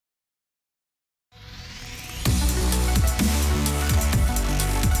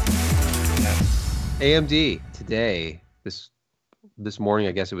AMD today, this morning,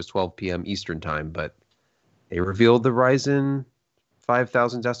 I guess it was 12 p.m. Eastern time, but they revealed the Ryzen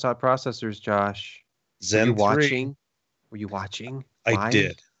 5000 desktop processors, Josh. Were you Zen 3. watching? Were you watching I live?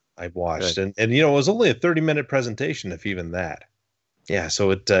 did. I watched, Good. and it was only a 30-minute presentation, if even that. Yeah, so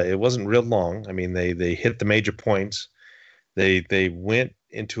it wasn't real long. I mean, they hit the major points. They went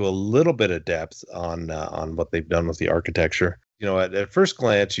into a little bit of depth on what they've done with the architecture. At first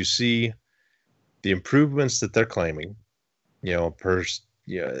glance, you see the improvements that they're claiming. Per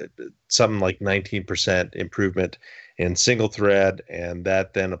something like 19% improvement in single thread, and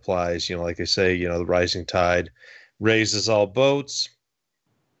that then applies. Like they say, the rising tide raises all boats.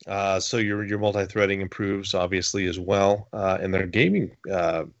 So your multi-threading improves obviously as well, and their gaming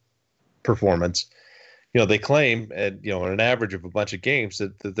performance. They claim at an average of a bunch of games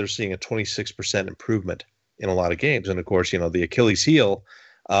that they're seeing a 26% improvement in a lot of games. And of course, the Achilles heel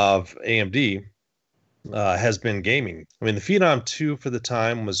of AMD has been gaming. I mean, the Phenom 2 for the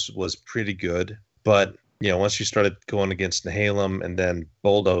time was pretty good, but once you started going against Nehalem and then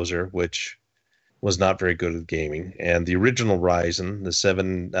Bulldozer, which was not very good at gaming, and the original Ryzen,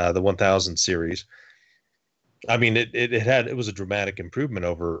 the 1000 series, I mean, it was a dramatic improvement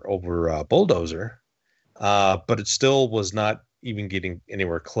over Bulldozer, but it still was not even getting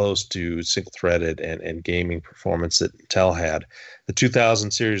anywhere close to single-threaded and gaming performance that Intel had. The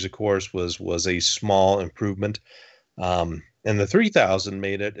 2000 series, of course, was a small improvement, and the 3000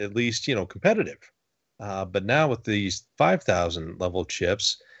 made it at least competitive. But now with these 5000 level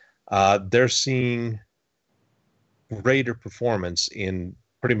chips, they're seeing greater performance in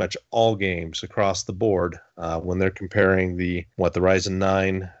pretty much all games across the board when they're comparing the Ryzen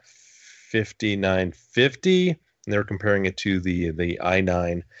 9 5950, and they're comparing it to the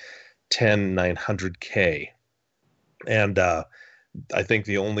i9 10900K. And I think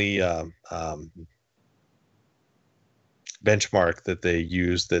the only benchmark that they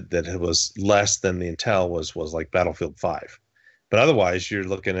used that was less than the Intel was like Battlefield 5. But otherwise, you're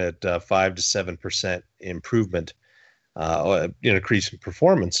looking at 5 to 7% improvement, increase in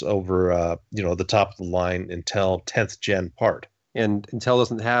performance over the top of the line Intel 10th gen part. And Intel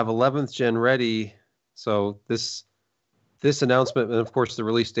doesn't have 11th gen ready, so this announcement, and of course the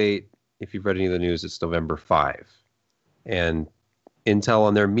release date, if you've read any of the news, it's November 5. And Intel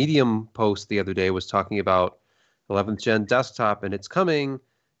on their Medium post the other day was talking about 11th gen desktop, and it's coming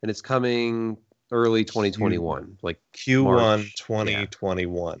early 2021, like Q1 March.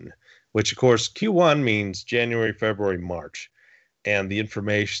 2021, yeah. Which of course Q1 means January, February, March. And the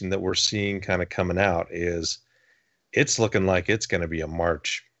information that we're seeing kind of coming out is it's looking like it's going to be a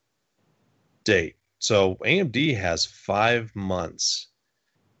March date. So AMD has 5 months.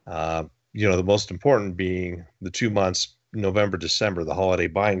 The most important being the 2 months, November, December, the holiday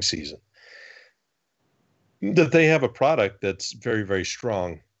buying season, that they have a product that's very, very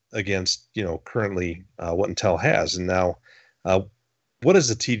strong against, currently what Intel has. And now, what is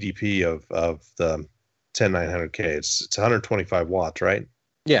the TDP of the 10900K? It's 125 watts, right?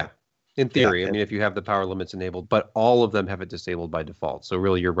 Yeah. In theory, Yeah. I mean, if you have the power limits enabled, but all of them have it disabled by default. So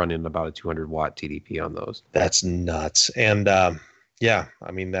really, you're running about a 200 watt TDP on those. That's nuts. And yeah,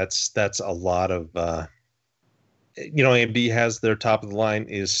 I mean, that's a lot of, AMD has their top of the line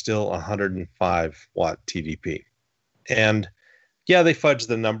is still 105 watt TDP. And yeah, they fudged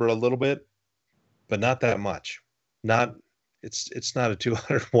the number a little bit, but not that much. It's not a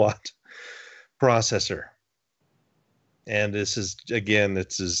 200 watt processor. And this is, again,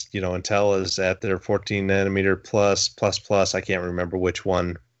 Intel is at their 14 nanometer plus. I can't remember which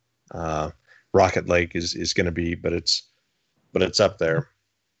one Rocket Lake is going to be, but it's up there.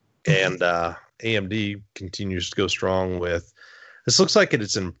 And AMD continues to go strong with, this looks like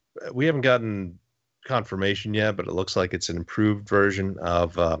we haven't gotten confirmation yet, but it looks like it's an improved version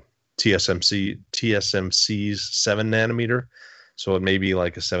of TSMC's 7 nanometer. So it may be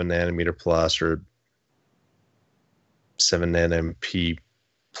like a 7 nanometer plus or 7 NMP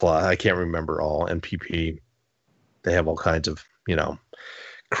plus. I can't remember all. NPP. They have all kinds of,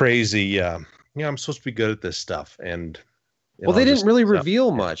 crazy, I'm supposed to be good at this stuff. And well, they didn't really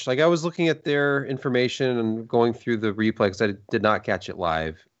reveal much. Like, I was looking at their information and going through the replay because I did not catch it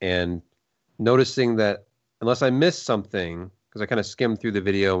live, and noticing that unless I missed something, because I kind of skimmed through the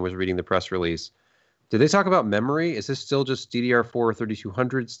video and was reading the press release, did they talk about memory? Is this still just DDR4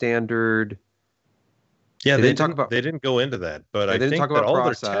 3200 standard? Yeah, they didn't go into that, but I think that all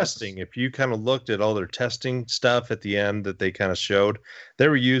their testing, if you kind of looked at all their testing stuff at the end that they kind of showed, they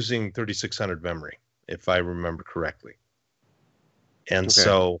were using 3600 memory, if I remember correctly. And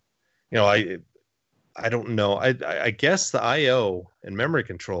so, I don't know. I guess the I/O and memory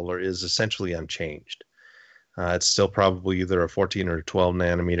controller is essentially unchanged. It's still probably either a 14 or a 12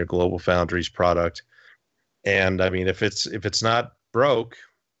 nanometer Global Foundries product. And I mean, if it's not broke,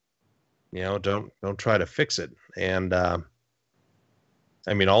 don't try to fix it. And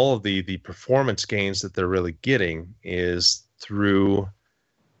I mean, all of the performance gains that they're really getting is through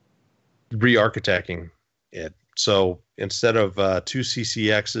re-architecting it. So instead of two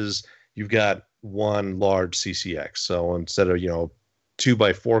CCXs, you've got one large CCX. So instead of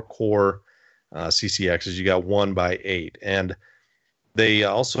 2x4 core CCXs, you got 1x8. And they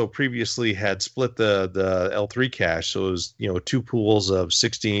also previously had split the L3 cache, so it was two pools of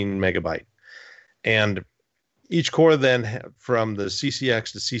 16 megabyte. And each core then from the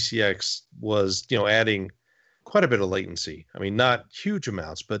CCX to CCX was adding quite a bit of latency. I mean, not huge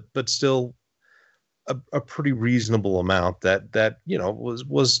amounts, but still a pretty reasonable amount that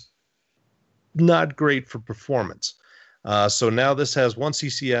was not great for performance. So now this has one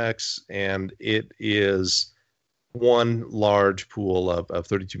CCX, and it is one large pool of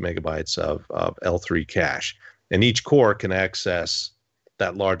 32 megabytes of L3 cache, and each core can access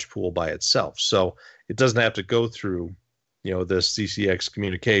that large pool by itself. So it doesn't have to go through this CCX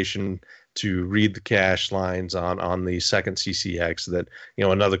communication to read the cache lines on the second CCX that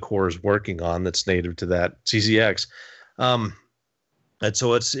another core is working on that's native to that CCX. And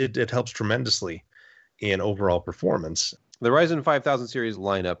so it helps tremendously in overall performance. The Ryzen 5000 series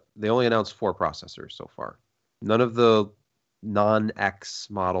lineup, they only announced 4 processors so far. None of the non-X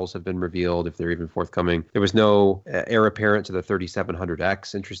models have been revealed, if they're even forthcoming. There was no heir apparent to the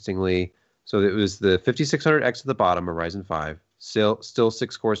 3700X, interestingly. So it was the 5600X at the bottom, a Ryzen 5, still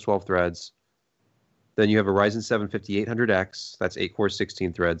 6 cores, 12 threads. Then you have a Ryzen 7 5800X, that's 8 cores,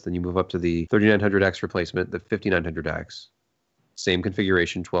 16 threads. Then you move up to the 3900X replacement, the 5900X. Same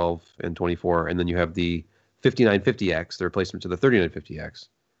configuration, 12 and 24. And then you have the 5950X, the replacement to the 3950X.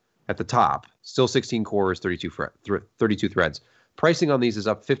 At the top, still 16 cores, 32 threads. Pricing on these is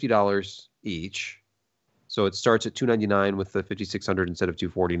up $50 each. So it starts at $299 with the 5600 instead of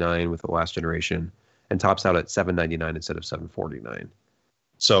 $249 with the last generation, and tops out at $799 instead of $749.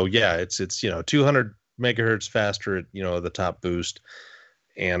 So yeah, it's 200 megahertz faster at the top boost,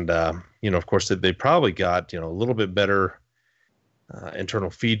 and of course they probably got a little bit better internal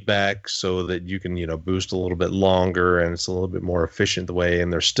feedback so that you can boost a little bit longer, and it's a little bit more efficient the way,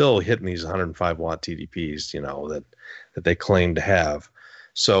 and they're still hitting these 105 watt TDPs that they claim to have.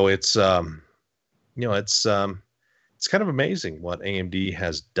 So it's it's kind of amazing what AMD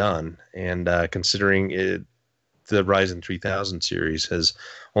has done, and considering the Ryzen 3000 series has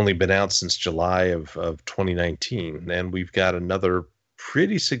only been out since July of 2019, and we've got another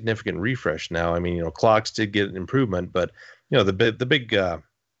pretty significant refresh now. I mean, clocks did get an improvement, but the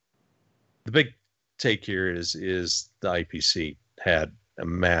big take here is the IPC had a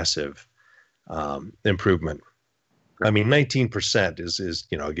massive improvement. I mean, 19% is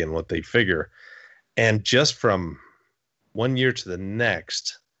again what they figure, and just from one year to the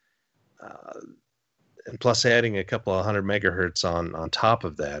next, and plus adding a couple of 100 megahertz on top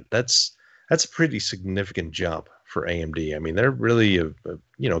of that, that's a pretty significant jump for AMD. I mean, they're really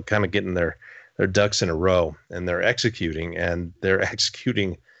kind of getting their ducks in a row, and they're executing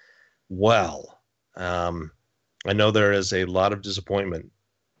well. I know there is a lot of disappointment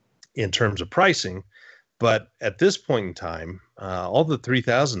in terms of pricing, but at this point in time, all the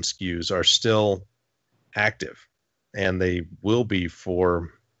 3000 SKUs are still active, and they will be for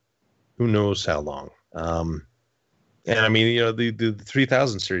who knows how long. And I mean, the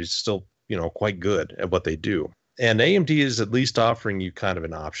 3000 series is still, quite good at what they do. And AMD is at least offering you kind of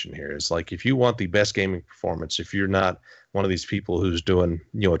an option here. It's like, if you want the best gaming performance, if you're not one of these people who's doing,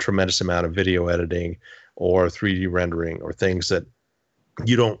 a tremendous amount of video editing or 3D rendering or things that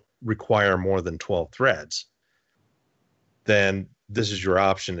you don't require more than 12 threads, then this is your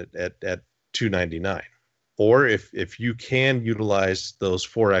option at $299. Or if you can utilize those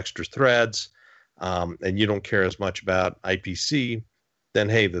 4 extra threads, and you don't care as much about IPC, then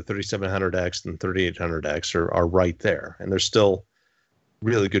hey, the 3700X and 3800X are right there, and they're still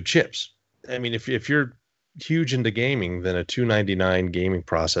really good chips. I mean, if you're huge into gaming, then a $299 gaming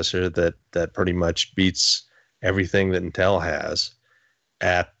processor that pretty much beats everything that Intel has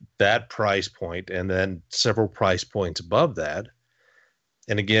at that price point, and then several price points above that,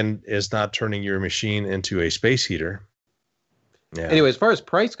 and again, is not turning your machine into a space heater. Yeah. Anyway, as far as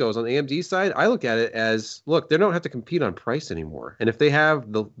price goes on the AMD side, I look at it as, look, they don't have to compete on price anymore. And if they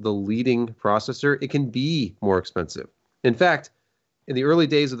have the leading processor, it can be more expensive. In fact, in the early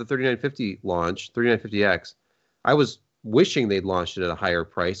days of the 3950 launch, 3950X, I was wishing they'd launched it at a higher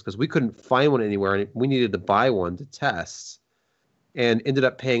price because we couldn't find one anywhere, and we needed to buy one to test, and ended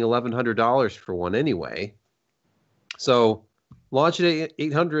up paying $1,100 for one anyway. So launch it at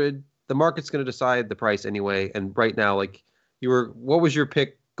 800. The market's going to decide the price anyway. And right now, like what was your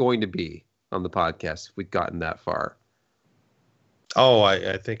pick going to be on the podcast if we'd gotten that far? Oh,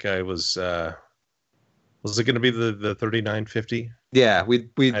 I think I was it going to be the 3950? Yeah, we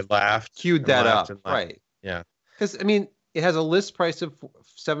I laughed. Queued that up, right? Yeah. Because I mean, it has a list price of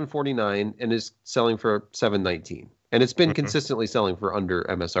 $749 and is selling for $719. And it's been consistently selling for under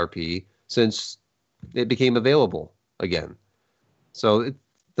MSRP since it became available again. So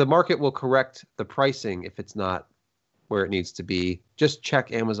the market will correct the pricing if it's not where it needs to be. Just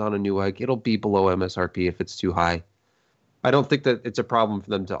check Amazon and Newegg. It'll be below MSRP if it's too high. I don't think that it's a problem for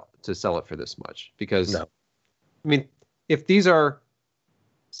them to sell it for this much because, no. I mean, if these are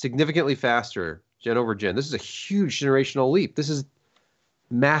significantly faster gen over gen, this is a huge generational leap. This is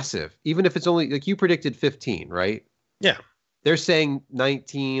massive. Even if it's only, like you predicted 15, right? Yeah. They're saying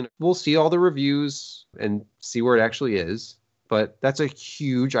 19. We'll see all the reviews and see where it actually is. But that's a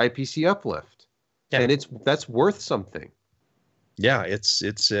huge IPC uplift. Yeah. And that's worth something. Yeah, it's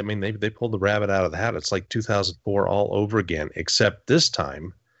I mean, they pulled the rabbit out of the hat. It's like 2004 all over again, except this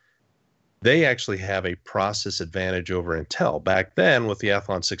time they actually have a process advantage over Intel. Back then with the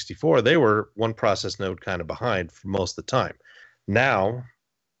Athlon 64, they were one process node kind of behind for most of the time. Now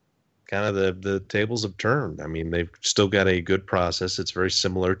kind of the tables have turned. I mean, they've still got a good process. It's very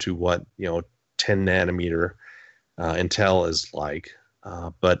similar to what, 10 nanometer Intel is like.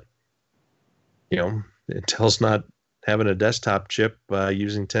 But, Intel's not having a desktop chip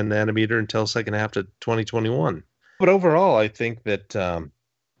using 10 nanometer until second half of 2021. But overall, I think that,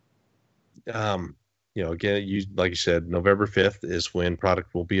 again, like you said, November 5th is when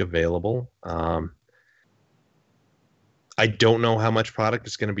product will be available. I don't know how much product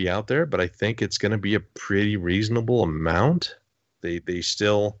is going to be out there, but I think it's going to be a pretty reasonable amount. They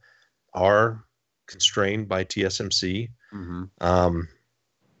still are constrained by TSMC. Mm-hmm.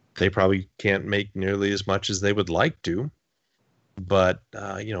 They probably can't make nearly as much as they would like to, but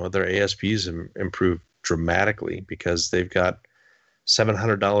their ASPs improved dramatically because they've got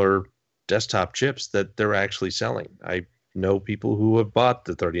 $700 desktop chips that they're actually selling. I know people who have bought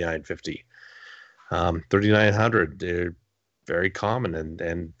the 3950, 3900. They're very common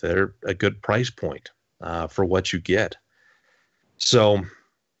and they're a good price point for what you get. So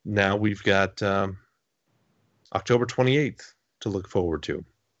now we've got October 28th to look forward to.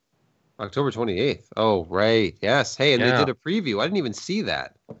 October 28th. Oh, right. Yes. Hey, and they did a preview. I didn't even see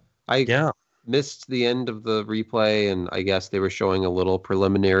that. I missed the end of the replay, and I guess they were showing a little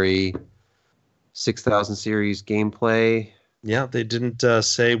preliminary 6000 series gameplay. Yeah, they didn't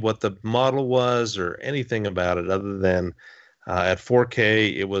say what the model was or anything about it other than at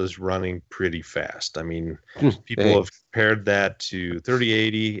 4K, it was running pretty fast. I mean, people have compared that to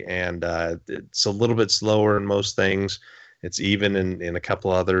 3080, and it's a little bit slower in most things. It's even in a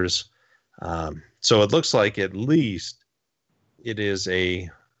couple others. So it looks like at least it is a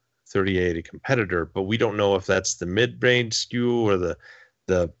 3080 competitor, but we don't know if that's the mid-range SKU or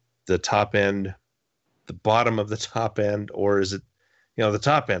the top end, the bottom of the top end, or is it, the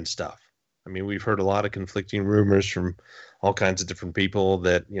top end stuff. I mean, we've heard a lot of conflicting rumors from all kinds of different people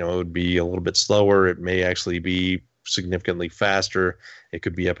that, it would be a little bit slower. It may actually be significantly faster. It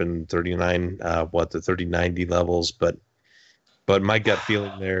could be up in the 3090 levels, but my gut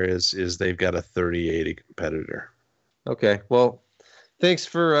feeling there is they've got a 3080 competitor. Okay. Well, thanks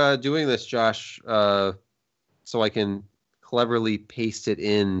for doing this, Josh. So I can cleverly paste it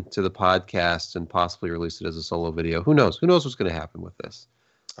into the podcast and possibly release it as a solo video. Who knows? Who knows what's going to happen with this?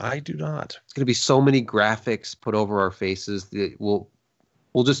 I do not. It's going to be so many graphics put over our faces that we'll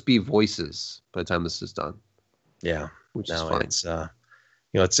just be voices by the time this is done. Yeah. Which is fine. It's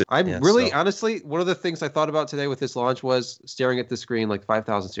honestly, one of the things I thought about today with this launch was staring at the screen like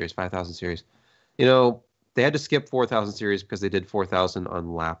 5000 series. They had to skip 4000 series because they did 4000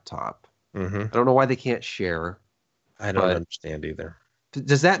 on laptop. Mm-hmm. I don't know why they can't share. I don't understand either.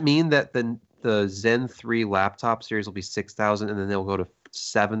 Does that mean that the Zen 3 laptop series will be 6000 and then they'll go to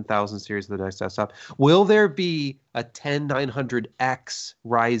 7000 series of the next desktop? Will there be a 10900X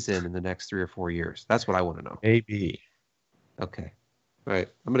Ryzen in the next 3 or 4 years? That's what I want to know. Maybe. Okay. All right.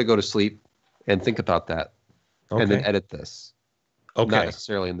 I'm going to go to sleep and think about that. Okay. And then edit this. Okay. Not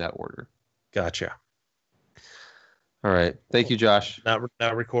necessarily in that order. Gotcha. All right. Thank you, Josh. Not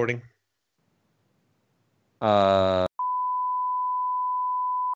recording?